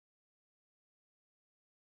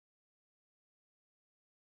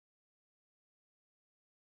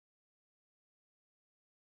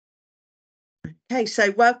Okay,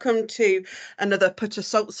 so welcome to another Put a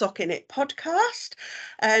Salt Sock in It podcast.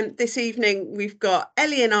 This evening we've got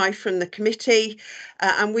Ellie and I from the committee,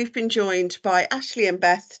 and we've been joined by Ashley and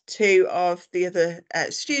Beth, two of the other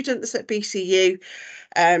students at BCU,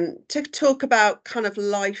 to talk about kind of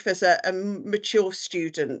life as a mature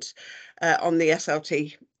student on the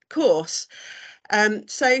SLT course.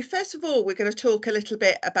 So first of all, we're going to talk a little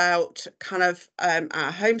bit about kind of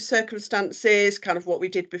our home circumstances, kind of what we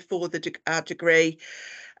did before our degree,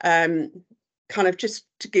 kind of just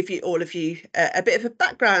to give you all of you a bit of a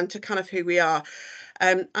background to kind of who we are.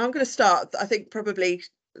 I'm going to start, I think probably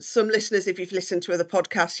some listeners, if you've listened to other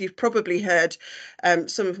podcasts, you've probably heard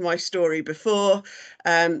some of my story before,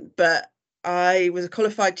 but I was a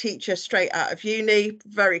qualified teacher straight out of uni,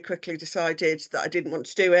 very quickly decided that I didn't want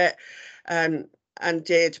to do it. And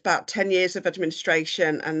did about 10 years of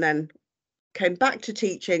administration, and then came back to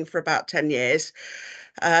teaching for about 10 years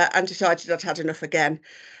and decided I'd had enough again.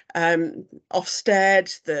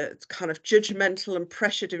 Ofsted, the kind of judgmental and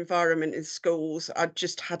pressured environment in schools, I'd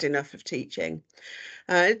just had enough of teaching.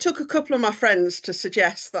 It took a couple of my friends to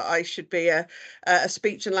suggest that I should be a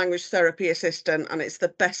speech and language therapy assistant, and it's the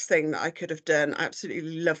best thing that I could have done. I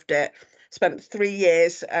absolutely loved it. Spent 3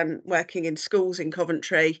 years working in schools in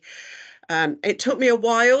Coventry. It took me a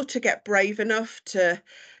while to get brave enough to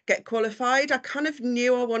get qualified. I kind of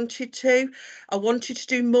knew I wanted to. I wanted to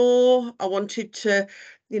do more. I wanted to,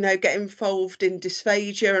 get involved in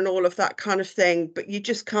dysphagia and all of that kind of thing, but you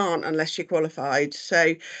just can't unless you're qualified.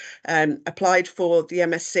 So applied for the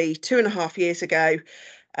MSc 2.5 years ago,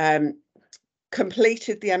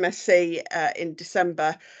 completed the MSc in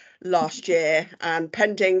December last year, and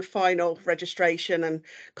pending final registration and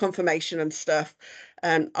confirmation and stuff.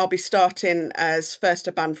 I'll be starting as first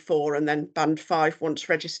a band 4 and then band 5 once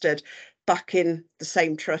registered, back in the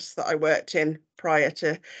same trust that I worked in prior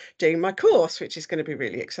to doing my course, which is going to be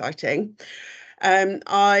really exciting.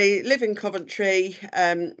 I live in Coventry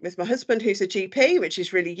with my husband, who's a GP, which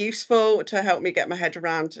is really useful to help me get my head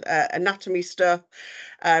around anatomy stuff.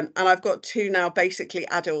 And I've got 2 now basically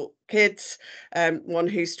adult kids, one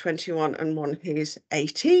who's 21 and one who's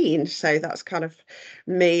 18. So that's kind of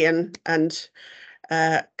me and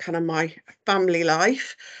kind of my family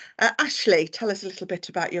life. Ashley, tell us a little bit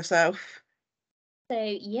about yourself. So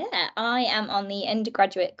I am on the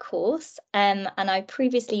undergraduate course, and I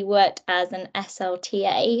previously worked as an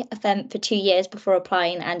SLTA for 2 years before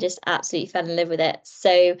applying, and just absolutely fell in love with it.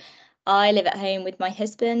 So I live at home with my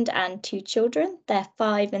husband and 2 children. They're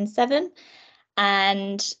 5 and 7,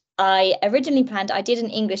 and I did an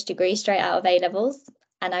English degree straight out of A-levels,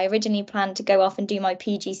 and I originally planned to go off and do my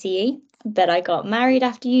PGCE, but I got married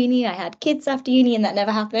after uni, I had kids after uni, and that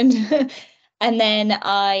never happened. And then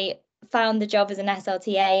I found the job as an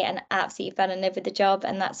SLTA and absolutely fell in love with the job,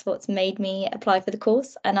 and that's what's made me apply for the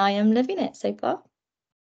course, and I am loving it so far.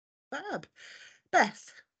 Fab.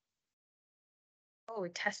 Beth. Oh,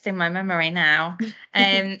 testing my memory now.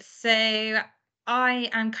 So I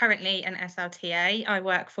am currently an SLTA. I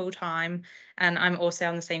work full time, and I'm also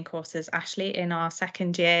on the same course as Ashley in our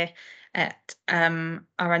second year at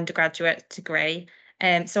our undergraduate degree.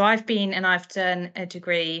 So I've done a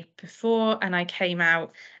degree before, and I came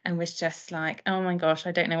out and was just like, oh my gosh,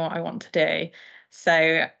 I don't know what I want to do.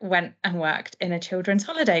 So went and worked in a children's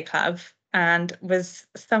holiday club and was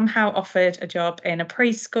somehow offered a job in a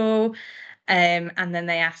preschool. And then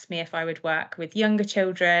they asked me if I would work with younger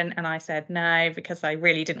children, and I said no, because I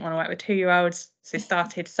really didn't want to work with 2-year-olds. So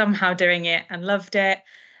started somehow doing it and loved it.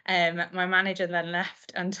 My manager then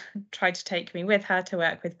left and tried to take me with her to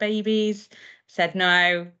work with babies. Said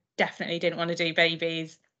no, definitely didn't want to do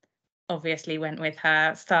babies. Obviously went with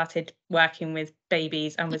her, started working with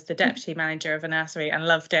babies, and was the deputy manager of a nursery and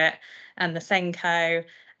loved it, and the SENCO,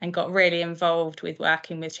 and got really involved with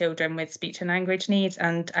working with children with speech and language needs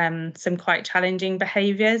and some quite challenging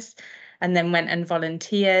behaviours. And then went and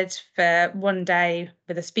volunteered for 1 day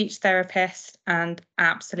with a speech therapist and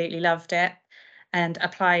absolutely loved it, and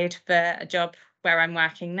applied for a job where I'm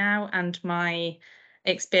working now. And my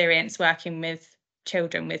experience working with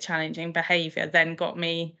children with challenging behaviour then got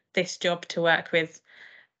me this job to work with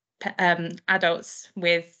adults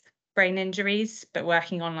with brain injuries, but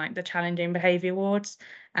working on like the challenging behaviour wards,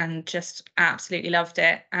 and just absolutely loved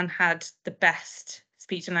it, and had the best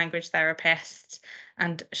speech and language therapist,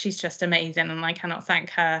 and she's just amazing, and I cannot thank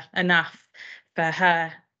her enough for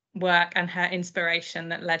her work and her inspiration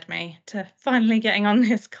that led me to finally getting on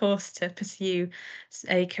this course to pursue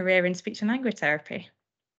a career in speech and language therapy.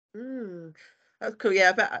 That's cool.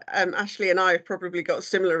 Yeah, but Ashley and I have probably got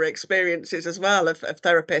similar experiences as well of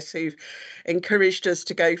therapists who've encouraged us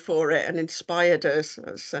to go for it and inspired us.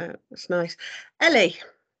 That's nice. Ellie.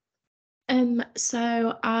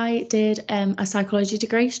 So I did a psychology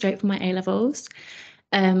degree straight from my A levels.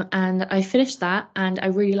 And I finished that, and I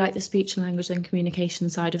really like the speech and language and communication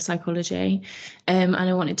side of psychology. And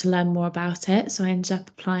I wanted to learn more about it. So I ended up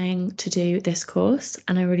applying to do this course,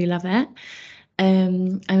 and I really love it.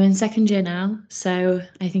 I'm in second year now, so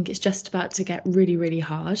I think it's just about to get really, really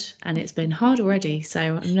hard, and it's been hard already, so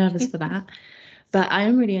I'm nervous for that. But I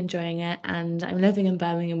am really enjoying it, and I'm living in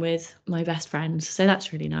Birmingham with my best friend, so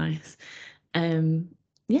that's really nice. Yeah,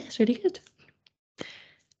 it's really good.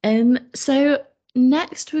 So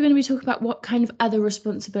next we're going to be talking about what kind of other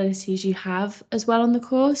responsibilities you have as well on the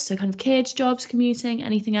course, so kind of kids, jobs, commuting,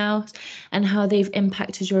 anything else, and how they've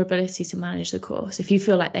impacted your ability to manage the course, if you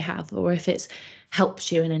feel like they have, or if it's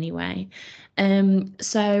helped you in any way.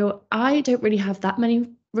 So I don't really have that many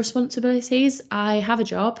responsibilities. I have a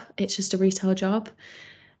job, it's just a retail job.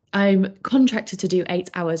 I'm contracted to do 8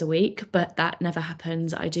 hours a week, but that never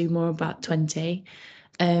happens. I do more about 20.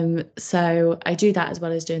 So I do that as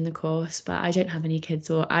well as doing the course, but I don't have any kids,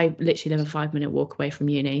 or I literally live a 5-minute walk away from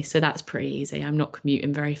uni, so that's pretty easy. I'm not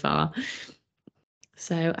commuting very far.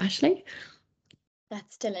 So Ashley?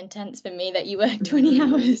 That's still intense for me that you work 20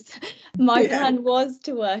 hours. My plan was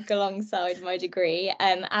to work alongside my degree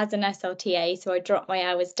as an SLTA, so I dropped my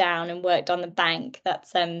hours down and worked on the bank.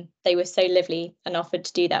 That's they were so lovely and offered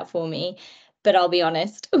to do that for me. But I'll be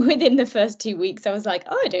honest, within the first 2 weeks, I was like,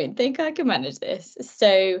 oh, I don't think I can manage this.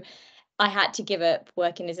 So I had to give up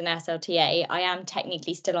working as an SLTA. I am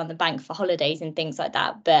technically still on the bank for holidays and things like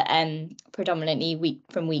that, but predominantly week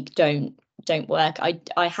from week don't work.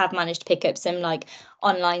 I have managed to pick up some like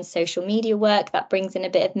online social media work that brings in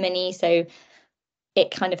a bit of money, so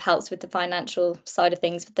it kind of helps with the financial side of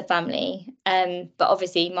things with the family. But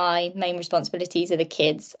obviously my main responsibilities are the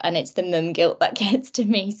kids, and it's the mum guilt that gets to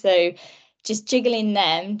me. So just juggling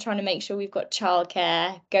them, trying to make sure we've got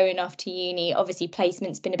childcare, going off to uni. Obviously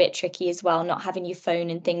placement's been a bit tricky as well. Not having your phone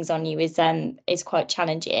and things on you is quite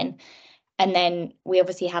challenging. And then we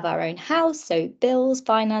obviously have our own house, so bills,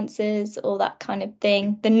 finances, all that kind of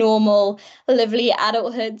thing. The normal, lovely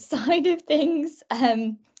adulthood side of things.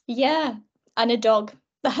 Yeah, and a dog.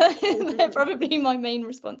 They're probably my main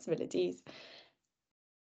responsibilities.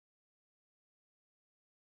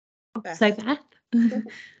 So Beth?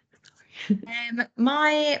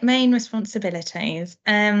 My main responsibilities.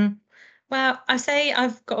 Well, I say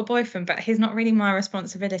I've got a boyfriend, but he's not really my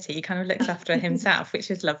responsibility. He kind of looks after himself,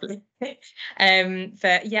 which is lovely.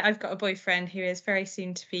 But yeah, I've got a boyfriend who is very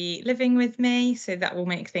soon to be living with me, so that will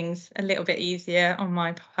make things a little bit easier on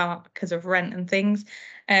my part because of rent and things.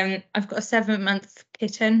 I've got a 7-month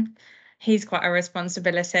kitten. He's quite a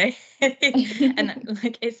responsibility. And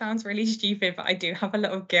like, it sounds really stupid, but I do have a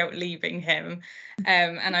lot of guilt leaving him.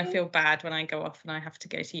 And I feel bad when I go off and I have to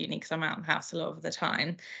go to uni because I'm out of the house a lot of the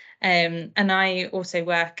time. And I also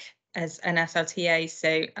work as an SLTA,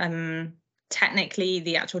 so technically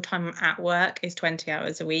the actual time I'm at work is 20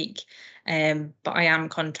 hours a week, but I am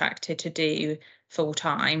contracted to do full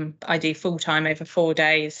time. I do full time over 4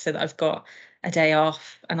 days, so that I've got a day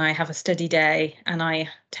off and I have a study day and I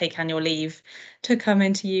take annual leave to come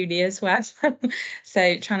into uni as well.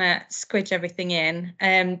 So trying to squidge everything in.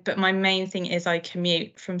 But my main thing is I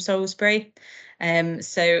commute from Salisbury.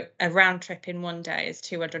 So a round trip in 1 day is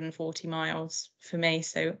 240 miles for me.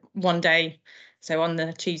 So 1 day, so on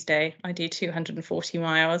the Tuesday, I do 240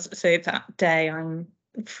 miles. So that day I'm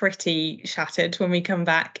pretty shattered when we come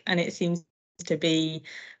back, and it seems to be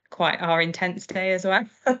quite our intense day as well.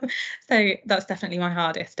 So that's definitely my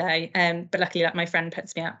hardest day. But luckily, like, my friend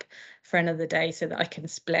puts me up for another day so that I can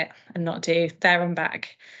split and not do there and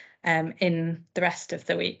back in the rest of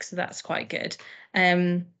the week. So that's quite good.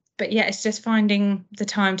 But yeah, it's just finding the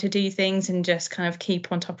time to do things and just kind of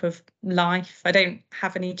keep on top of life. I don't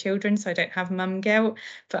have any children, so I don't have mum guilt,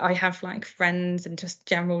 but I have like friends and just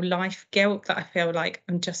general life guilt that I feel like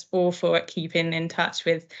I'm just awful at keeping in touch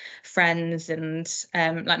with friends. And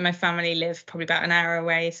like, my family live probably about an hour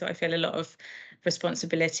away, so I feel a lot of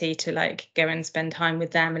responsibility to like go and spend time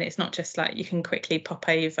with them. And it's not just like you can quickly pop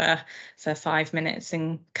over for 5 minutes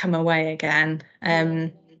and come away again.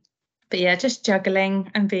 But yeah, just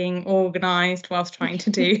juggling and being organised whilst trying to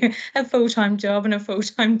do a full-time job and a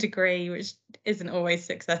full-time degree, which isn't always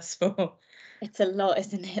successful. It's a lot,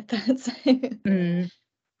 isn't it? That's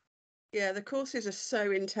Yeah, the courses are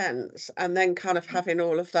so intense, and then kind of having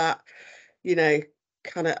all of that, you know,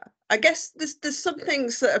 kind of, I guess there's some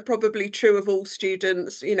things that are probably true of all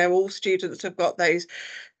students. You know, all students have got those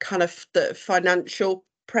kind of the financial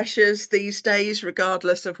pressures these days,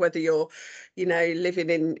 regardless of whether you're, you know, living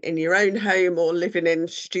in your own home or living in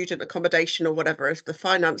student accommodation or whatever. If the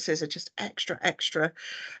finances are just extra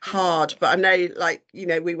hard. But I know, like, you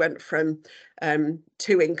know, we went from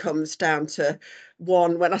 2 incomes down to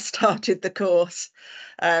 1 when I started the course,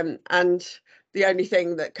 and the only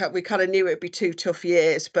thing that we kind of knew it'd be 2 tough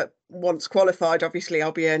years, but once qualified, obviously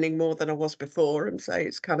I'll be earning more than I was before, and so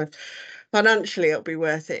it's kind of financially it'll be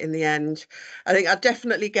worth it in the end. I think I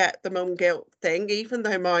definitely get the mum guilt thing, even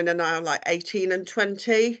though mine are now like 18 and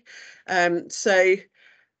 20. So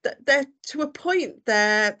they're, to a point,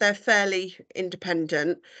 they're fairly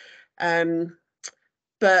independent.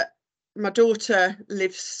 But my daughter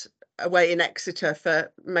lives away in Exeter for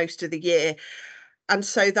most of the year, and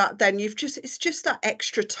so that then it's just that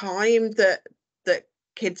extra time that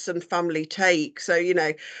kids and family take. So, you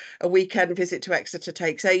know, a weekend visit to Exeter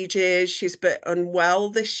takes ages. She's a bit unwell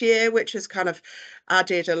this year, which has kind of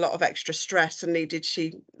added a lot of extra stress, and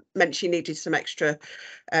she needed some extra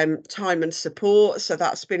time and support. So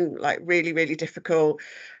that's been like really difficult.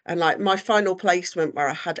 And like my final placement, where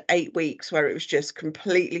I had 8 weeks where it was just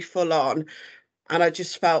completely full on, and I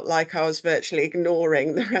just felt like I was virtually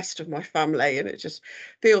ignoring the rest of my family, and it just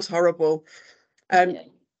feels horrible.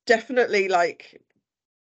 Definitely, like,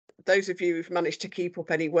 those of you who've managed to keep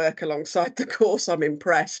up any work alongside the course, I'm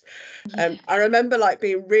impressed. I remember like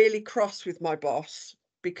being really cross with my boss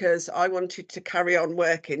because I wanted to carry on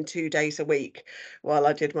working 2 days a week while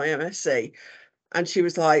I did my MSc, and she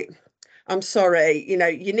was like, I'm sorry, you know,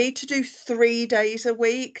 you need to do 3 days a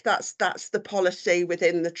week. That's the policy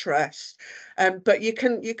within the trust. But you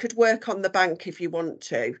could work on the bank if you want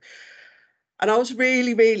to. And I was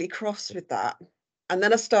really cross with that. And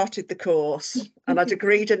then I started the course, and I'd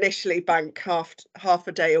agreed initially bank half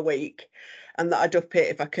a day a week, and that I'd up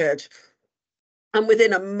it if I could. And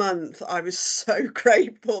within a month, I was so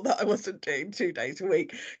grateful that I wasn't doing 2 days a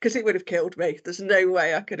week, because it would have killed me. There's no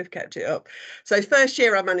way I could have kept it up. So first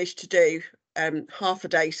year I managed to do half a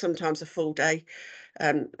day, sometimes a full day,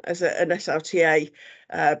 as an SLTA.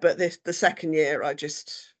 But the second year I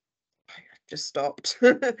just stopped.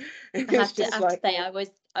 I have to say,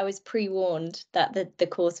 I was pre-warned that the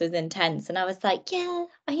course was intense, and I was like, yeah,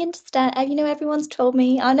 I understand. You know, everyone's told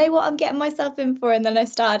me, I know what I'm getting myself in for. And then I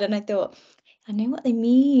started, and I thought, I know what they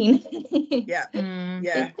mean. Yeah.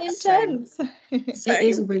 It's intense. It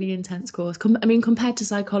is a really intense course. I mean, compared to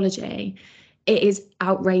psychology, it is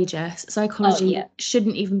outrageous. Psychology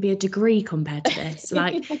shouldn't even be a degree compared to this.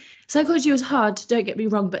 Like, psychology was hard, don't get me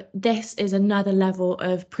wrong, but this is another level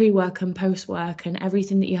of pre-work and post-work and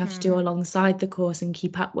everything that you have to do alongside the course and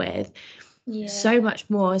keep up with. So much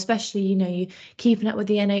more, especially, you know, you keeping up with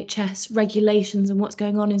the NHS regulations and what's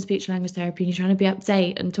going on in speech language therapy, and you're trying to be up to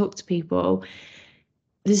date and talk to people.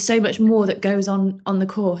 There's so much more that goes on the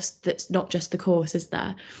course that's not just the course, is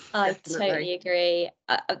there? I totally agree.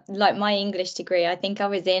 Like my English degree, I think I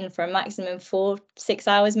was in for a maximum 4-6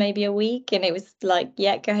 hours, maybe a week, and it was like,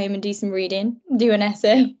 go home and do some reading, do an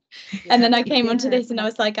essay. And then I came onto this and I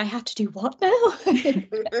was like, I have to do what now?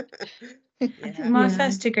 My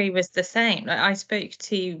first degree was the same. Like, I spoke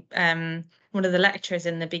to one of the lecturers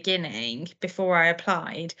in the beginning before I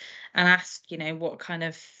applied and asked, you know, what kind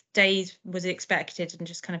of days was expected, and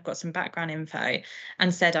just kind of got some background info,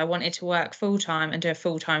 and said I wanted to work full-time and do a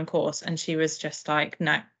full-time course, and she was just like,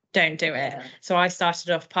 no, don't do it. So I started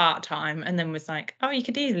off part-time, and then was like, oh, you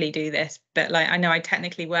could easily do this, but like, I know I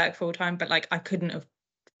technically work full-time, but like I couldn't have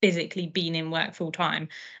physically been in work full-time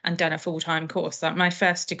and done a full-time course. Like my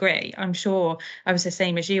first degree, I'm sure I was the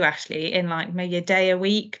same as you, Ashley, in like maybe a day a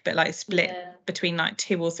week, but like split between like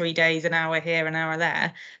 2 or 3 days, an hour here, an hour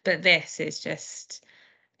there. But this is just,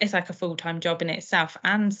 it's like a full-time job in itself,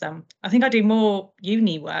 and some. I think I do more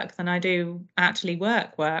uni work than I do actually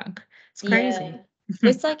work. It's crazy.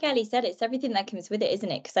 Well, it's like Ellie said, it's everything that comes with it,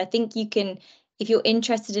 isn't it? Because I think you can, if you're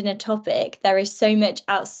interested in a topic, there is so much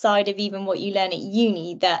outside of even what you learn at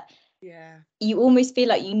uni that you almost feel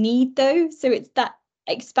like you need those. So it's that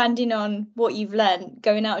expanding on what you've learned,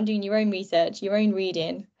 going out and doing your own research, your own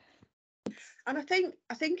reading. And I think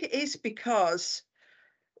it is because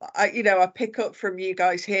I pick up from you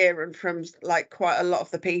guys here and from like quite a lot of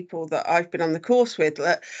the people that I've been on the course with,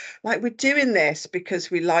 that like we're doing this because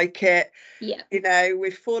we like it. You know,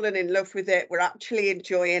 we've fallen in love with it, we're actually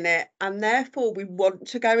enjoying it, and therefore we want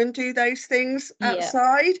to go and do those things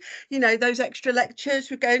outside. You know, those extra lectures,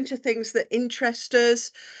 we're going to things that interest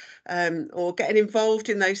us, or getting involved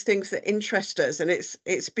in those things that interest us, and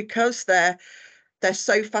it's because they're they're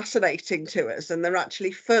so fascinating to us, and they're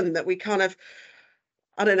actually fun that we kind of,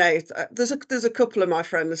 I don't know, there's a couple of my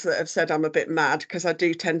friends that have said I'm a bit mad because I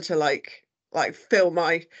do tend to like fill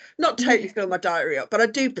my, not totally fill my diary up, but I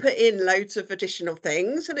do put in loads of additional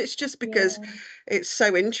things, and it's just because it's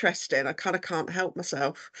so interesting. I kind of can't help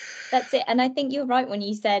myself. That's it. And I think you're right when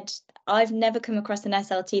you said I've never come across an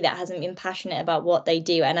SLT that hasn't been passionate about what they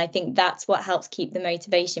do, and I think that's what helps keep the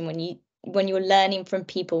motivation when you're learning from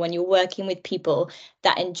people, when you're working with people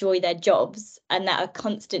that enjoy their jobs and that are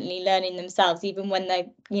constantly learning themselves, even when they're,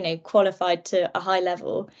 you know, qualified to a high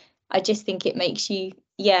level. I just think it makes you,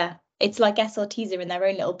 it's like SLTs are in their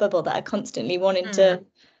own little bubble that are constantly wanting to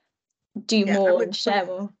do more and share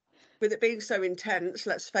more. With it being so intense,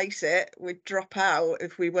 let's face it, we'd drop out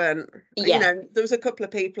if we weren't. You know, there was a couple of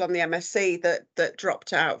people on the MSc that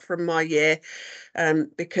dropped out from my year,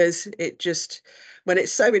 because it just, when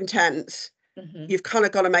it's so intense, you've kind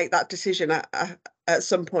of got to make that decision at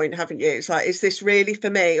some point, haven't you? It's like, is this really for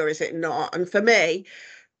me or is it not? And for me,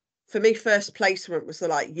 first placement was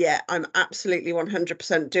I'm absolutely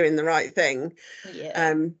 100% doing the right thing.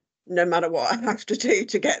 No matter what I have to do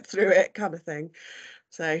to get through it, kind of thing.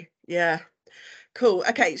 So cool.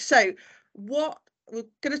 Okay, so what we're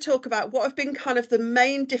going to talk about what have been kind of the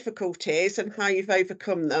main difficulties and how you've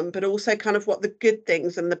overcome them, but also kind of what the good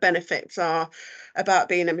things and the benefits are about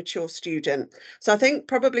being a mature student. So I think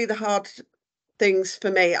probably the hard things for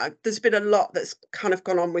me, there's been a lot that's kind of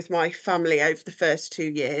gone on with my family over the first 2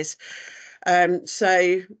 years.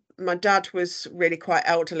 So my dad was really quite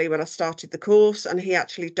elderly when I started the course, and he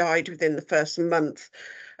actually died within the first month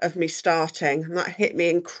of me starting, and that hit me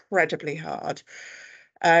incredibly hard.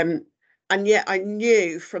 And yet I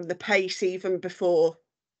knew from the pace even before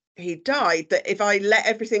he died that if I let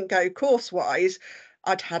everything go course-wise,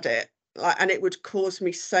 I'd had it, and it would cause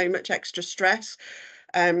me so much extra stress.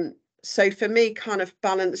 So for me, kind of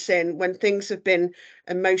balancing when things have been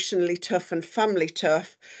emotionally tough and family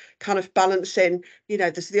tough, kind of balancing, you know,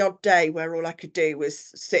 there's the odd day where all I could do was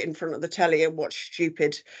sit in front of the telly and watch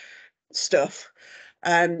stupid stuff,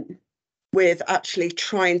 with actually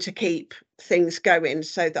trying to keep things going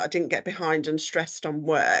so that I didn't get behind and stressed on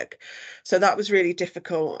work. So that was really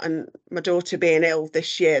difficult. And my daughter being ill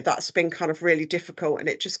this year, that's been kind of really difficult. And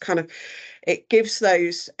it just kind of, it gives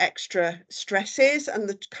those extra stresses and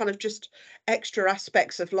the kind of just extra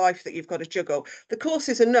aspects of life that you've got to juggle. The course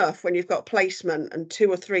is enough when you've got placement and 2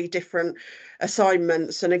 or 3 different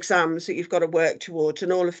assignments and exams that you've got to work towards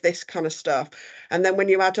and all of this kind of stuff. And then when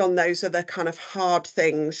you add on those other kind of hard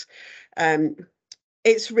things,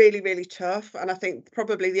 it's really, really tough. And I think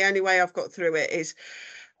probably the only way I've got through it is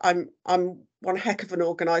I'm one heck of an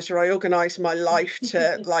organizer. I organize my life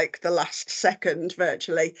to like the last second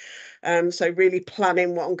virtually. So really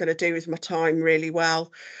planning what I'm going to do with my time really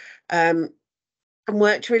well. And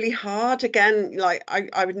worked really hard. Again, like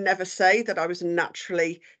I would never say that I was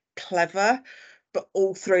naturally clever, but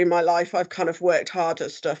all through my life I've kind of worked hard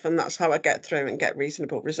at stuff, and that's how I get through and get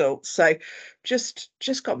reasonable results. So just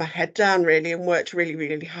got my head down really and worked really,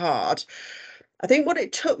 really hard. I think what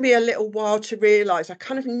it took me a little while to realise, I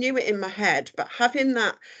kind of knew it in my head, but having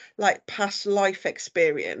that like past life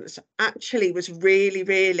experience actually was really,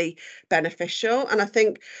 really beneficial. And I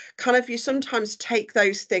think kind of you sometimes take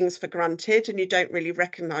those things for granted and you don't really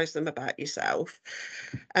recognise them about yourself.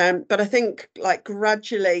 But I think like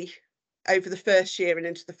gradually over the first year and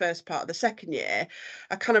into the first part of the second year,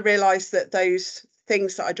 I kind of realised that those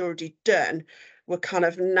things that I'd already done were kind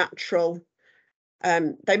of natural.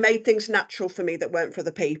 They made things natural for me that weren't for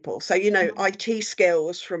the people. So, you know, IT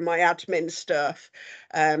skills from my admin stuff,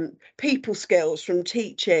 people skills from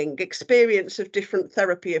teaching, experience of different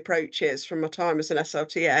therapy approaches from my time as an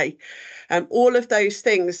SLTA, all of those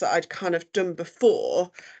things that I'd kind of done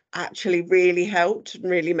before actually really helped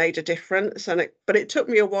and really made a difference. But it took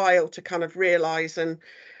me a while to kind of realise and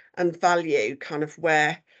value kind of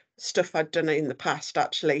where stuff I'd done in the past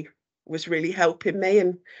actually was really helping me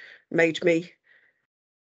and made me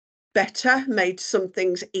better, made some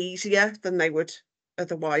things easier than they would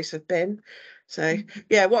otherwise have been. So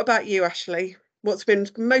yeah, what about you, Ashley? What's been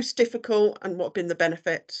most difficult and what have been the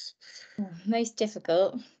benefits? Most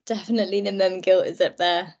difficult, definitely the mum guilt is up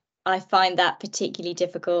there. I find that particularly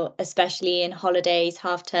difficult, especially in holidays,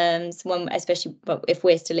 half terms, especially if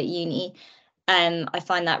we're still at uni. I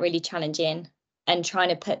find that really challenging, and trying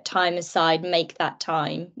to put time aside, make that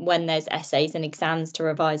time when there's essays and exams to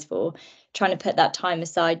revise for, trying to put that time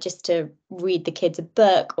aside just to read the kids a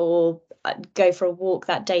book or go for a walk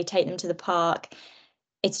that day, take them to the park.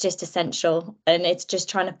 It's just essential, and it's just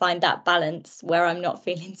trying to find that balance where I'm not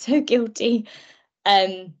feeling so guilty.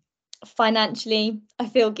 Financially, I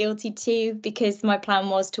feel guilty too, because my plan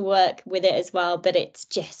was to work with it as well, but it's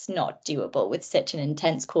just not doable with such an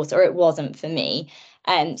intense course, or it wasn't for me.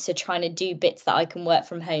 So trying to do bits that I can work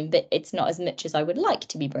from home, but it's not as much as I would like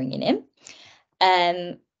to be bringing in.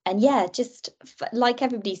 And yeah, just like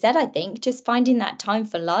everybody said, I think just finding that time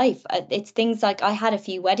for life. It's things like I had a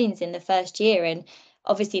few weddings in the first year, and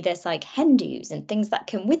obviously there's like hen dos and things that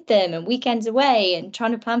come with them, and weekends away, and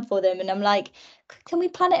trying to plan for them. And I'm like, can we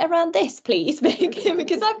plan it around this, please?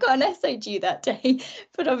 Because I've got an essay due that day.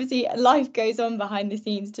 But obviously life goes on behind the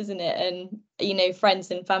scenes, doesn't it? And, you know,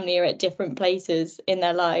 friends and family are at different places in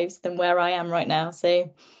their lives than where I am right now.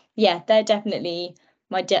 So yeah, they're definitely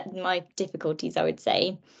my difficulties, I would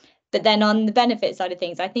say. But then on the benefit side of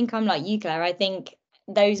things, I think I'm like you, Claire. I think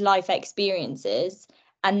those life experiences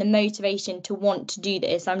and the motivation to want to do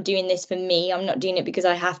this, I'm doing this for me. I'm not doing it because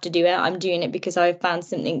I have to do it. I'm doing it because I've found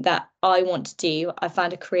something that I want to do. I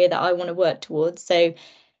found a career that I want to work towards. So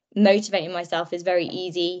motivating myself is very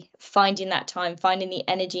easy. Finding that time, finding the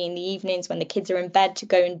energy in the evenings when the kids are in bed to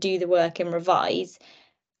go and do the work and revise,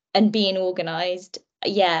 and being organised.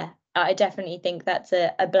 Yeah, I definitely think that's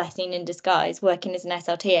a blessing in disguise, working as an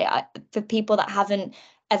SLTA. For people that haven't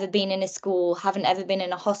ever been in a school, haven't ever been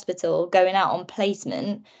in a hospital, going out on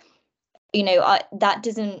placement, you know, that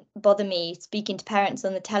doesn't bother me speaking to parents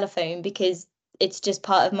on the telephone, because it's just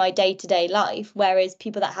part of my day-to-day life. Whereas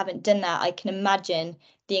people that haven't done that, I can imagine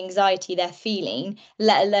the anxiety they're feeling,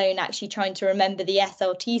 let alone actually trying to remember the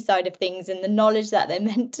SLT side of things and the knowledge that they're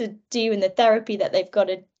meant to do and the therapy that they've got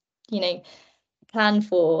to, you know, plan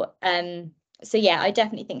for. So yeah, I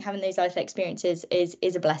definitely think having those life experiences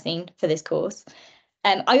is a blessing for this course.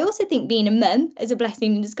 I also think being a mum is a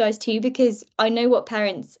blessing in disguise too, because I know what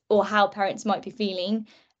parents, or how parents might be feeling,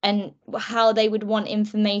 and how they would want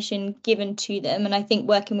information given to them. And I think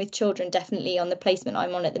working with children, definitely on the placement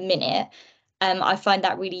I'm on at the minute, I find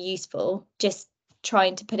that really useful, just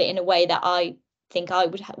trying to put it in a way that I think I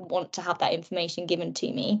would want to have that information given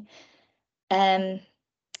to me.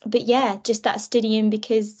 But yeah, just that studying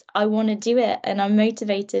because I want to do it and I'm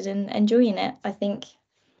motivated and enjoying it. I think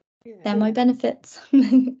they're my benefits.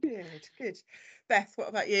 Good. Beth, what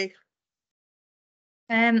about you?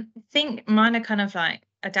 I think mine are kind of like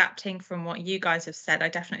adapting from what you guys have said. I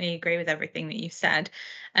definitely agree with everything that you've said.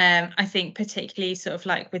 I think particularly sort of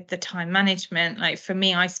like with the time management, like for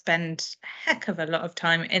me, I spend a heck of a lot of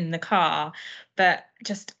time in the car, but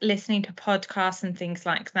just listening to podcasts and things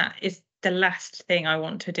like that is the last thing I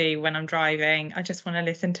want to do when I'm driving. I just want to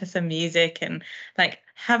listen to some music and like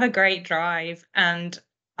have a great drive. And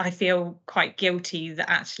I feel quite guilty that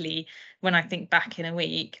actually when I think back in a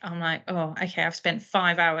week, I'm like, oh, okay, I've spent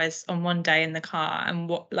 5 hours on one day in the car, and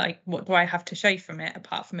what do I have to show from it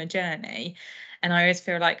apart from a journey? And I always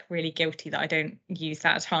feel like really guilty that I don't use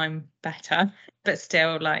that time better. But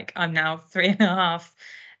still, like I'm now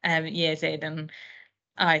 3.5 years in, and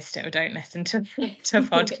I still don't listen to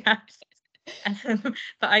podcasts.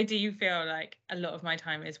 But I do feel like a lot of my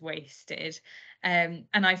time is wasted. And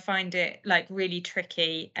I find it like really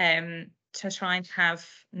tricky to try and have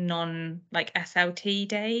like SLT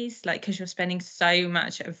days, like because you're spending so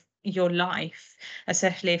much of your life,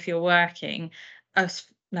 especially if you're working,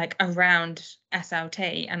 like around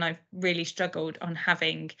SLT. And I've really struggled on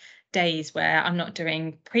having days where I'm not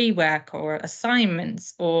doing pre-work or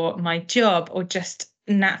assignments or my job, or just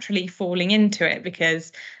naturally falling into it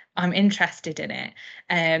because I'm interested in it.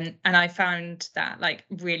 And I found that like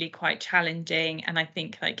really quite challenging. And I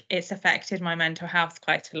think like it's affected my mental health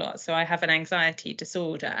quite a lot. So I have an anxiety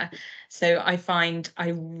disorder. So I find I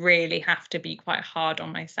really have to be quite hard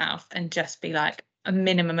on myself and just be like a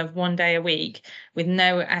minimum of 1 day a week with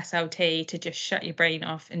no SLT to just shut your brain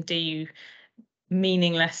off and do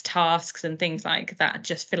meaningless tasks and things like that,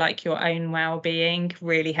 just for like your own well-being,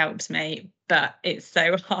 really helps me. But it's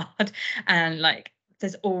so hard, and like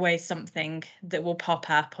there's always something that will pop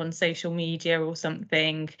up on social media or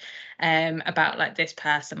something about like this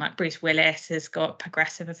person, like Bruce Willis has got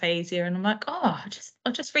progressive aphasia, and I'm like, oh,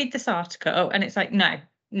 I'll just read this article, and it's like, no,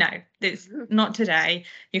 it's not today,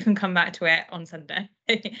 you can come back to it on Sunday.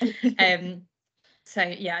 So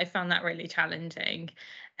yeah, I found that really challenging.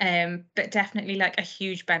 But definitely like a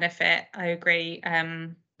huge benefit. I agree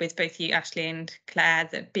with both you, Ashley and Claire,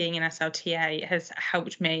 that being an SLTA has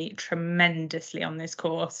helped me tremendously on this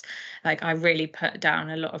course. Like I really put down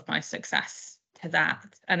a lot of my success to that,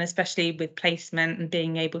 and especially with placement and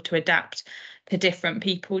being able to adapt to different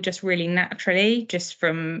people just really naturally, just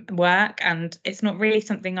from work. And it's not really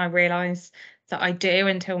something I realised that I do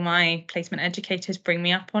until my placement educators bring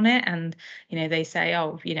me up on it, and they say,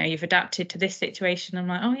 oh, you've adapted to this situation. I'm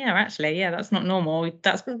like, oh yeah, actually, yeah, that's not normal.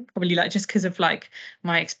 That's probably like just because of like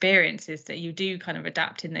my experiences, that you do kind of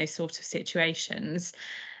adapt in those sort of situations.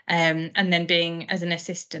 And then being as an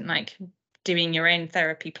assistant, like doing your own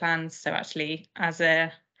therapy plans, so actually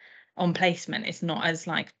on placement, it's not as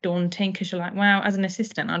like daunting, because you're like, wow, as an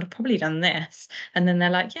assistant I'd have probably done this, and then they're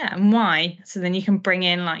like, yeah, and why? So then you can bring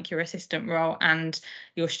in like your assistant role and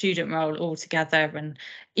your student role all together. And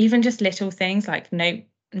even just little things like note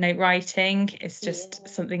writing is just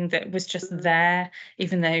something that was just there,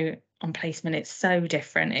 even though on placement it's so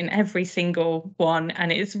different in every single one,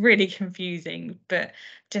 and it's really confusing, but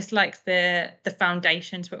just like the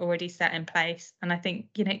foundations were already set in place. And I think,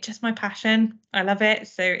 just my passion, I love it.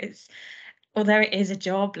 So it's, although it is a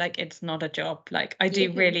job, like it's not a job. Like I do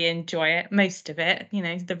really enjoy it, most of it,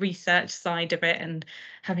 the research side of it, and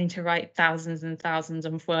having to write thousands and thousands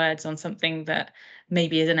of words on something that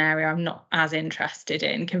maybe is an area I'm not as interested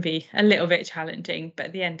in can be a little bit challenging. But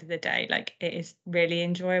at the end of the day, like it is really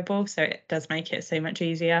enjoyable. So it does make it so much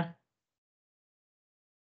easier.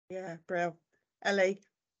 Yeah, brilliant. Ellie?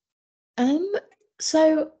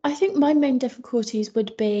 So I think my main difficulties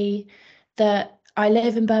would be that I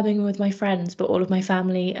live in Birmingham with my friends, but all of my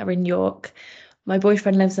family are in York. My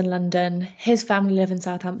boyfriend lives in London. His family live in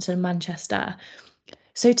Southampton and Manchester.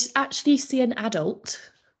 So to actually see an adult,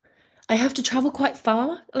 I have to travel quite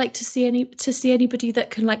far, like to see anybody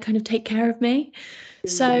that can like kind of take care of me.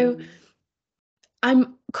 So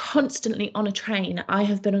I'm constantly on a train. I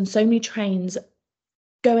have been on so many trains,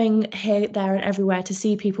 going here, there, and everywhere to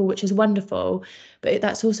see people, which is wonderful, but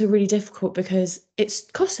that's also really difficult because it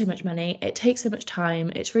costs so much money, it takes so much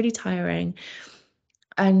time, it's really tiring,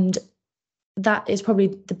 and that is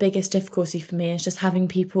probably the biggest difficulty for me, is just having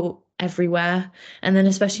people everywhere. And then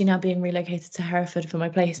especially now being relocated to Hereford for my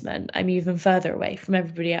placement, I'm even further away from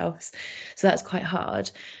everybody else, so that's quite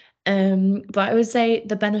hard. But I would say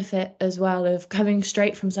the benefit as well of coming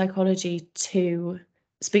straight from psychology to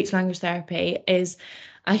speech language therapy is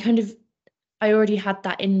I already had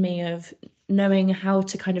that in me of knowing how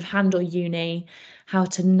to kind of handle uni, how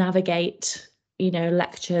to navigate,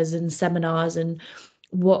 lectures and seminars, and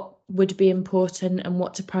what would be important and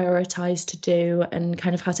what to prioritize to do, and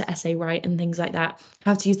kind of how to essay write and things like that,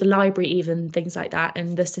 how to use the library, even things like that,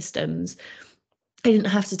 and the systems. I didn't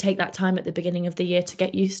have to take that time at the beginning of the year to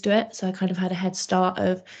get used to it. So I kind of had a head start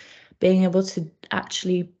of being able to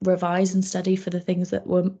actually revise and study for the things that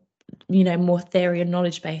were, more theory and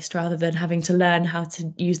knowledge based, rather than having to learn how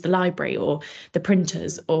to use the library or the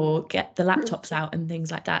printers or get the laptops out and things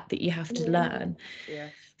like that you have to learn. Yeah.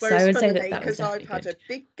 So Whereas I would for say me, that was because I've definitely had good. a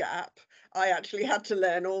big gap, I actually had to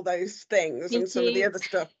learn all those things, Me and some of the too. other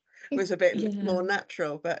stuff was a bit Yeah. more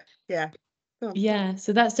natural. But yeah. Oh. Yeah,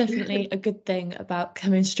 so that's definitely a good thing about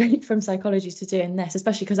coming straight from psychology to doing this,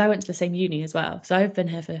 especially because I went to the same uni as well. So I've been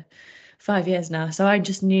here for 5 years now. So I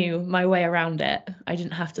just knew my way around it. I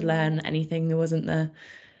didn't have to learn anything. There wasn't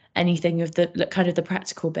anything of the kind of the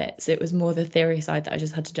practical bits. It was more the theory side that I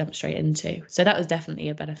just had to jump straight into. So that was definitely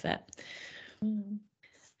a benefit.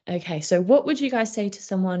 Okay, so what would you guys say to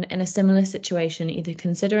someone in a similar situation, either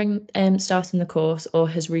considering starting the course or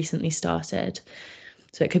has recently started?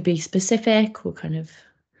 So it could be specific or kind of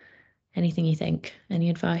anything you think. Any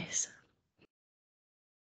advice?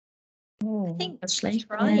 I think Ashley?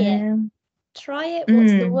 try it. Try it.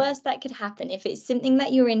 What's the worst that could happen? If it's something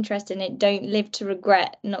that you're interested in, don't live to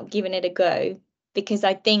regret not giving it a go. Because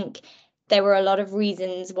I think there were a lot of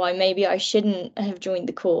reasons why maybe I shouldn't have joined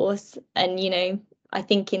the course. And, I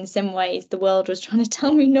think in some ways the world was trying to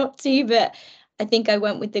tell me not to, but I think I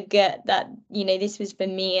went with the gut that, this was for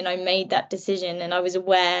me, and I made that decision, and I was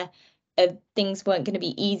aware of things weren't going to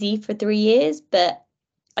be easy for 3 years, but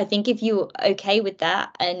I think if you're okay with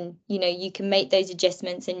that, and you can make those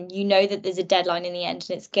adjustments, and that there's a deadline in the end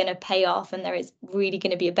and it's going to pay off and there is really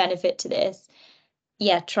going to be a benefit to this,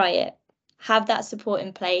 try it. Have that support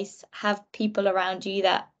in place, have people around you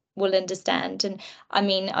that will understand. And I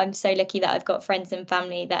mean, I'm so lucky that I've got friends and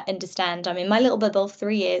family that understand. I'm in my little bubble for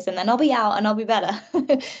 3 years, and then I'll be out and I'll be better.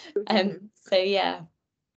 So yeah,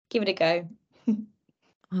 give it a go.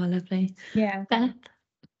 Oh, lovely. Yeah. Beth?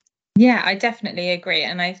 Yeah, I definitely agree.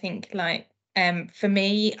 And I think for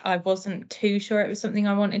me, I wasn't too sure it was something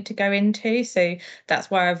I wanted to go into. So that's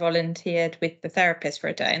why I volunteered with the therapist for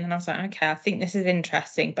a day. And then I was like, okay, I think this is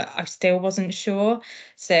interesting, but I still wasn't sure.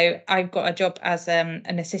 So I've got a job as an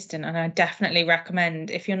assistant, and I definitely recommend,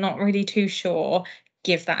 if you're not really too sure,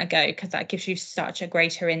 give that a go, because that gives you such a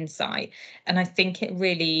greater insight. And I think it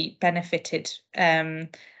really benefited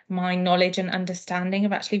my knowledge and understanding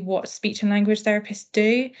of actually what speech and language therapists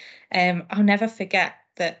do. I'll never forget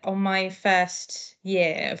that on my first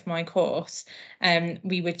year of my course,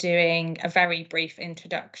 we were doing a very brief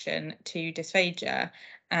introduction to dysphagia.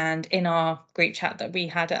 And in our group chat that we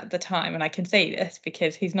had at the time, and I can say this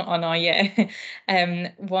because he's not on our year,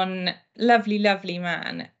 one lovely, lovely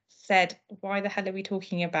man said, "Why the hell are we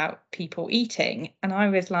talking about people eating?" And I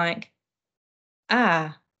was like,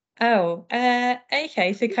 okay.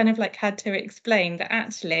 So kind of like had to explain that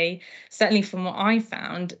actually, certainly from what I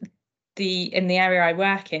found, in the area I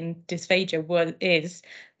work in, dysphagia is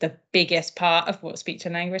the biggest part of what speech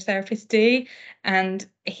and language therapists do. And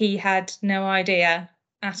he had no idea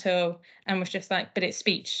at all and was just like, but it's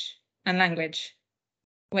speech and language.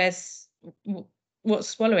 What's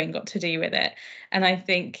swallowing got to do with it? And I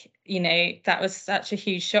think, that was such a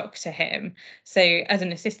huge shock to him. So as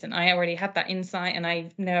an assistant, I already had that insight, and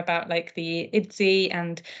I know about like the IDSI,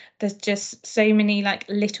 and there's just so many like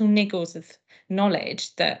little niggles of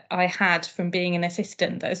knowledge that I had from being an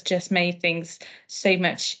assistant that has just made things so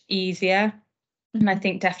much easier. And I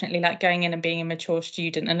think definitely like going in and being a mature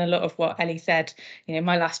student, and a lot of what Ellie said,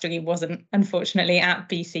 my last degree wasn't unfortunately at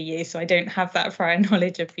BCU, so I don't have that prior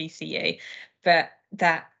knowledge of BCU, but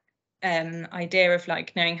that idea of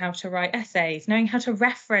like knowing how to write essays, knowing how to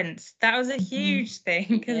reference, that was a huge thing,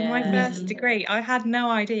 because my first degree, I had no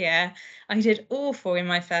idea. I did awful in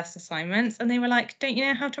my first assignments, and they were like, "Don't you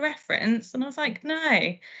know how to reference?" And I was like,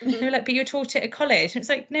 "No." They were like, "But you were taught it at college." And it's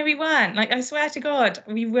like, "No, we weren't. Like, I swear to God,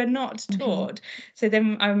 we were not taught." So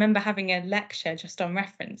then I remember having a lecture just on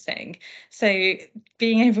referencing. So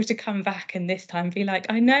being able to come back and this time be like,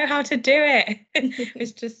 "I know how to do it,"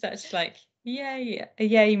 was just such like a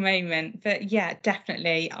yay moment. But yeah,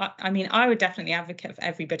 definitely. I mean, I would definitely advocate for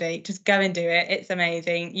everybody. Just go and do it. It's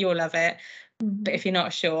amazing. You'll love it. But if you're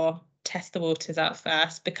not sure, test the waters out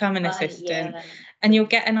first, become an assistant, and you'll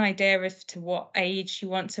get an idea as to what age you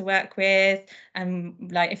want to work with,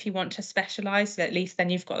 and like if you want to specialise, at least then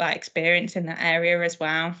you've got that experience in that area as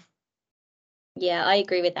well. Yeah, I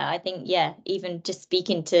agree with that. I think, even just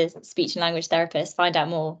speaking to speech and language therapists, find out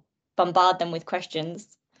more, bombard them with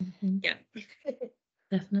questions. Yeah,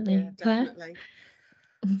 definitely. Yeah, definitely.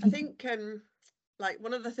 I think like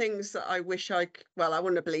one of the things that I wish I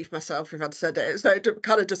wouldn't have believed myself if I'd said it, so it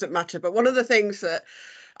kind of doesn't matter, but one of the things that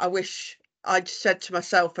I wish I'd said to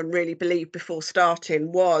myself and really believed before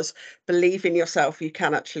starting was believe in yourself. You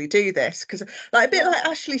can actually do this, because like a bit like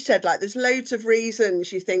Ashley said, like there's loads of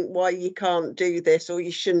reasons you think why you can't do this or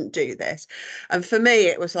you shouldn't do this, and for me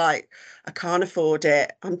it was like, I can't afford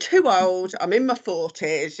it, I'm too old, I'm in my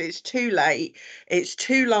 40s, it's too late, it's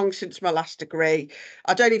too long since my last degree,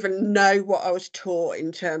 I don't even know what I was taught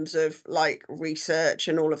in terms of like research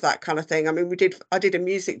and all of that kind of thing. I mean, I did a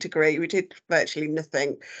music degree, we did virtually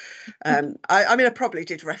nothing. I mean, I probably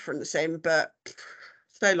did referencing, but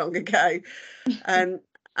so long ago. And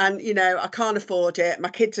I can't afford it. My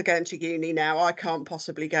kids are going to uni now. I can't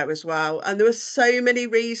possibly go as well. And there were so many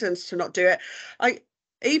reasons to not do it. I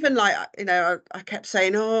kept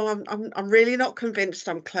saying, "Oh, I'm really not convinced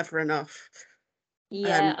I'm clever enough."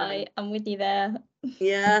 I'm with you there.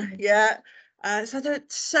 Yeah. So there are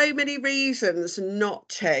so many reasons not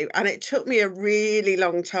to, and it took me a really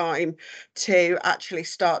long time to actually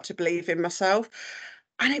start to believe in myself.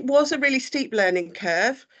 And it was a really steep learning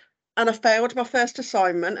curve. And I failed my first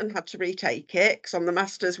assignment and had to retake it, because on the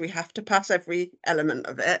masters we have to pass every element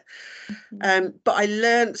of it. But I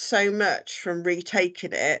learned so much from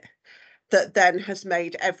retaking it that then has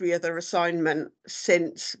made every other assignment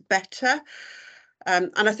since better.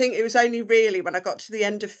 And I think it was only really when I got to the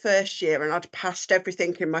end of first year and I'd passed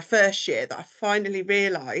everything in my first year that I finally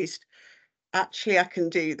realised, actually, I can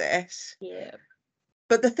do this. Yeah.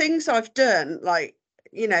 But the things I've done, like,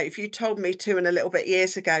 if you told me 2 and a little bit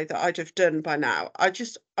years ago that I'd have done by now,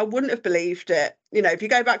 I wouldn't have believed it. If you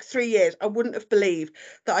go back 3 years, I wouldn't have believed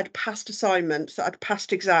that I'd passed assignments, that I'd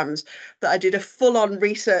passed exams, that I did a full-on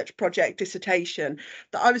research project dissertation,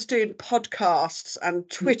 that I was doing podcasts and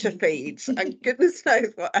Twitter feeds and goodness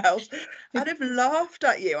knows what else. I'd have laughed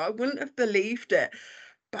at you. I wouldn't have believed it.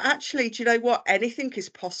 But actually, do you know what? Anything is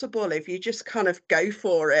possible if you just kind of go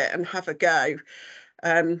for it and have a go.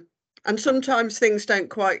 And sometimes things don't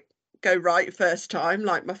quite go right first time,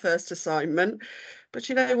 like my first assignment. But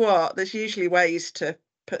you know what? There's usually ways to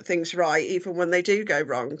put things right, even when they do go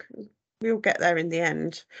wrong. We'll get there in the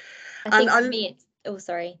end. I think for me, it's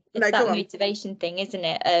that motivation thing, isn't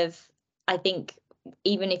it? I think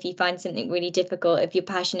even if you find something really difficult, if you're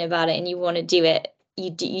passionate about it and you want to do it,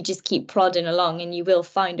 you just keep plodding along and you will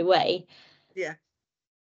find a way. Yeah.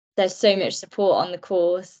 There's so much support on the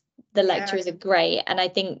course. The lecturers are great, and I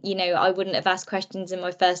think, you know, I wouldn't have asked questions in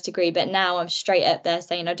my first degree, but now I'm straight up there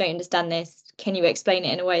saying, I don't understand this, can you explain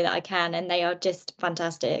it in a way that I can? And they are just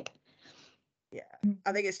fantastic. Yeah,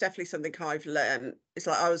 I think it's definitely something I've learned. It's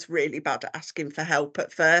like I was really bad at asking for help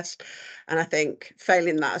at first, and I think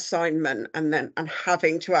failing that assignment and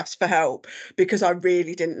having to ask for help because I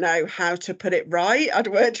really didn't know how to put it right. I'd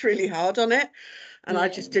worked really hard on it and I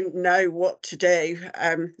just didn't know what to do,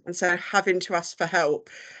 and so having to ask for help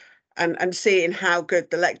and seeing how good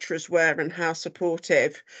the lecturers were and how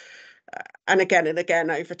supportive, and again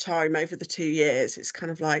over time, over the 2 years, it's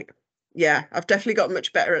kind of like, yeah, I've definitely got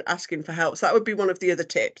much better at asking for help. So that would be one of the other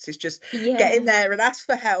tips, is just get in there and ask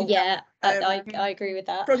for help. Yeah, I agree with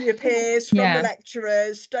that. From your peers, from the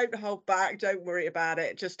lecturers. Don't hold back, don't worry about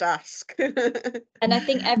it, just ask. And I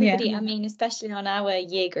think everybody, I mean, especially on our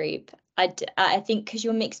year group, I think because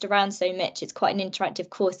you're mixed around so much, it's quite an interactive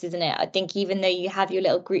course, isn't it? I think even though you have your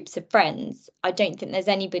little groups of friends, I don't think there's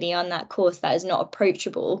anybody on that course that is not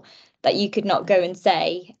approachable, that you could not go and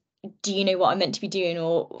say, do you know what I'm meant to be doing?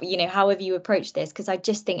 Or, you know, however you approach this, because I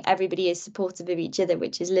just think everybody is supportive of each other,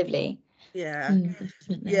 which is lovely. Yeah,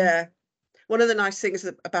 yeah. One of the nice things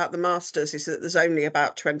about the Masters is that there's only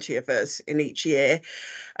about 20 of us in each year.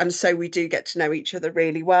 And so we do get to know each other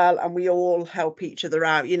really well, and we all help each other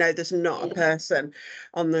out. You know, there's not a person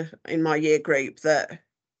in my year group that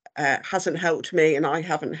hasn't helped me and I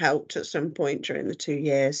haven't helped at some point during the 2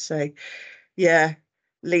 years. So, yeah,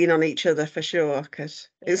 lean on each other for sure, because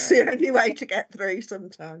it's the only way to get through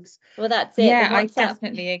sometimes. Well, that's it. Yeah, I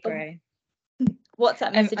definitely agree.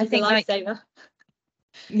 WhatsApp message is a lifesaver.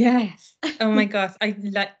 Yes. Oh my gosh.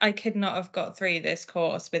 I could not have got through this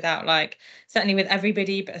course without, like, certainly with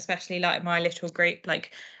everybody, but especially like my little group.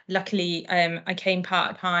 Like, luckily, I came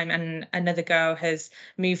part-time and another girl has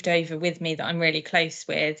moved over with me that I'm really close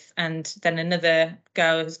with. And then another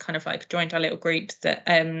girl has kind of like joined our little group that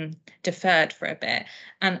deferred for a bit.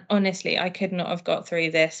 And honestly, I could not have got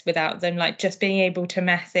through this without them, like, just being able to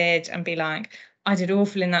message and be like, I did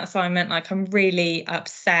awful in that assignment. Like, I'm really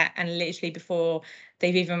upset. And literally before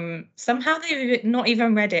they've not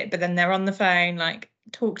even read it, but then they're on the phone, like,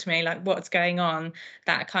 talk to me, like, what's going on,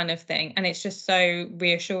 that kind of thing. And it's just so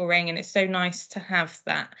reassuring, and it's so nice to have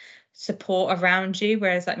that support around you.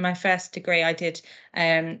 Whereas, like, my first degree, I did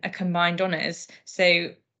a combined honours, so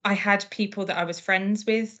I had people that I was friends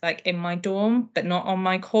with, like, in my dorm, but not on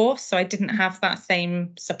my course. So I didn't have that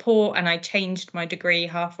same support, and I changed my degree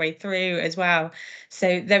halfway through as well.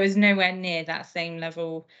 So there was nowhere near that same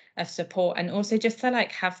level of support, and also just to,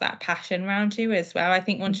 like, have that passion around you as well. I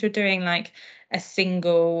think once you're doing like a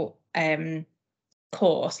single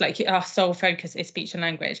course, like, our sole focus is speech and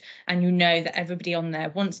language, and you know that everybody on there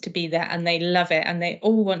wants to be there and they love it and they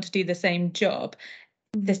all want to do the same job,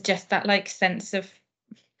 there's just that, like, sense of,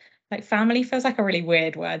 like, family feels like a really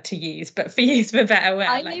weird word to use, but for use of a better word,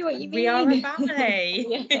 I know what you mean. We are a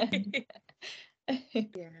family.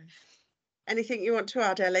 Yeah. Anything you want to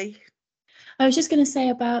add, Ellie? I was just going to say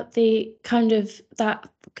about the kind of that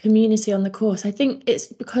community on the course. I think it's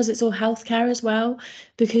because it's all healthcare as well.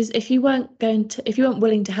 Because if you weren't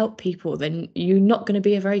willing to help people, then you're not going to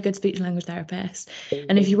be a very good speech and language therapist.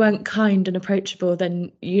 And if you weren't kind and approachable,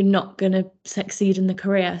 then you're not going to succeed in the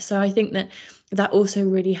career. So I think that also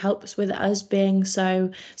really helps with us being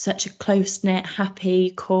such a close-knit,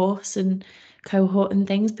 happy course and cohort and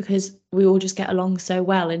things, because we all just get along so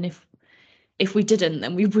well. And if we didn't,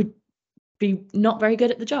 then we would be not very good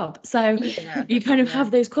at the job. So you kind of have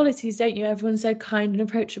those qualities, don't you? Everyone's so kind and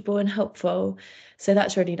approachable and helpful. So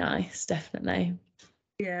that's really nice, definitely.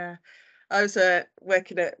 Yeah. I was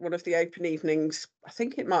working at one of the open evenings, I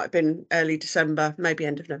think it might have been early December, maybe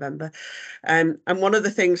end of November. And one of the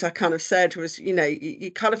things I kind of said was, you know, you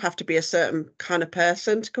kind of have to be a certain kind of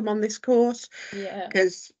person to come on this course. Yeah.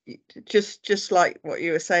 Because just like what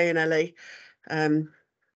you were saying, Ellie,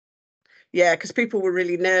 yeah, because people were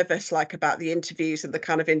really nervous, like, about the interviews and the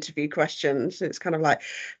kind of interview questions. It's kind of like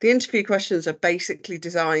the interview questions are basically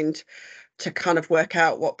designed to kind of work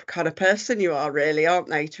out what kind of person you are, really, aren't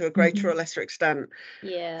they, to a greater or lesser extent?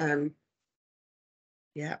 Yeah.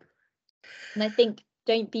 Yeah. And I think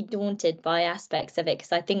don't be daunted by aspects of it,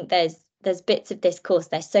 because I think there's bits of this course,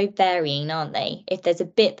 they're so varying, aren't they? If there's a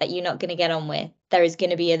bit that you're not going to get on with, there is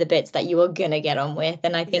going to be other bits that you are going to get on with.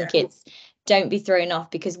 And I think don't be thrown off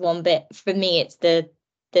because one bit, for me, it's the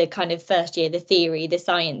kind of first year, the theory, the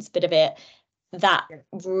science bit of it, that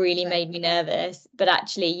really made me nervous. But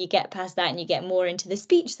actually you get past that and you get more into the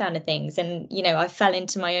speech side of things. And, you know, I fell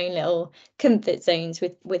into my own little comfort zones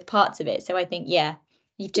with parts of it. So I think,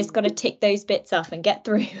 you've just got to tick those bits off and get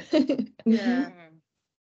through. Yeah.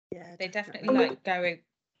 They definitely like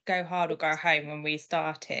go hard or go home when we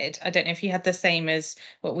started. I don't know if you had the same as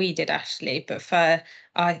what we did, Ashley, but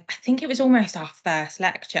I think it was almost our first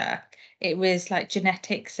lecture. It was like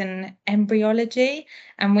genetics and embryology,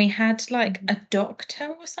 and we had like a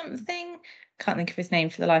doctor or something. Can't think of his name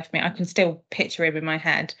for the life of me. I can still picture him in my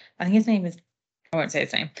head. I think his name is, I won't say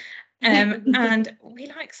his name. And we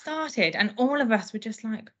like started, and all of us were just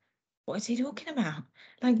like, what is he talking about?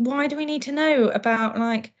 Like, why do we need to know about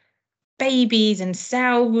like babies and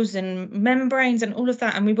cells and membranes and all of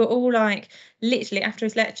that? And we were all like, literally after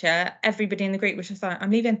his lecture, everybody in the group was just like,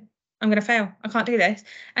 I'm leaving, I'm going to fail, I can't do this.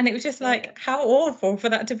 And it was just like, how awful for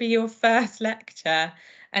that to be your first lecture.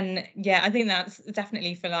 And yeah, I think that's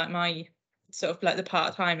definitely for like my sort of like the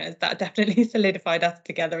part-timers, that definitely solidified us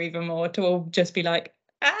together even more, to all just be like,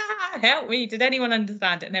 help me, did anyone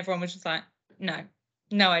understand it? And everyone was just like,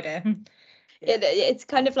 no idea. It's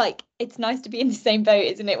kind of like, it's nice to be in the same boat,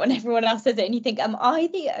 isn't it, when everyone else says it and you think, am I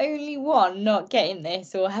the only one not getting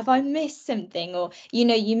this, or have I missed something, or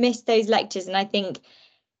you miss those lectures. And I think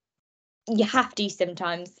you have to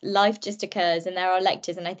sometimes. Life just occurs and there are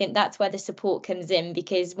lectures, and I think that's where the support comes in,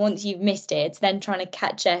 because once you've missed it, it's then trying to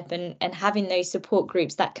catch up and having those support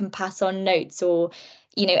groups that can pass on notes or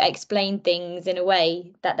explain things in a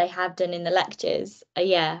way that they have done in the lectures.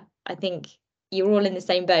 I think you're all in the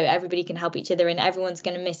same boat. Everybody can help each other, and everyone's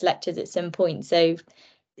going to miss lectures at some point. So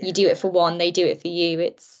you do it for one, they do it for you.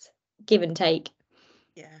 It's give and take.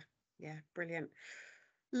 Yeah, brilliant.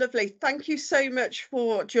 Lovely. Thank you so much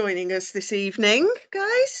for joining us this evening,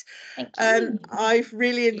 guys. Thank you. I've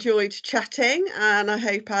really enjoyed chatting, and I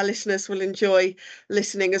hope our listeners will enjoy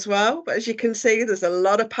listening as well. But as you can see, there's a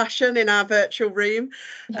lot of passion in our virtual room.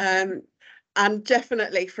 And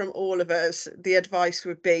definitely from all of us, the advice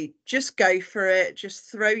would be just go for it.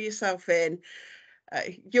 Just throw yourself in.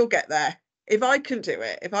 You'll get there. If I can do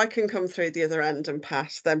it, if I can come through the other end and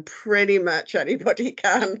pass, then pretty much anybody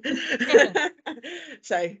can.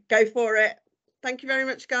 So go for it. Thank you very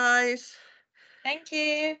much, guys. Thank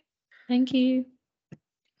you. Thank you.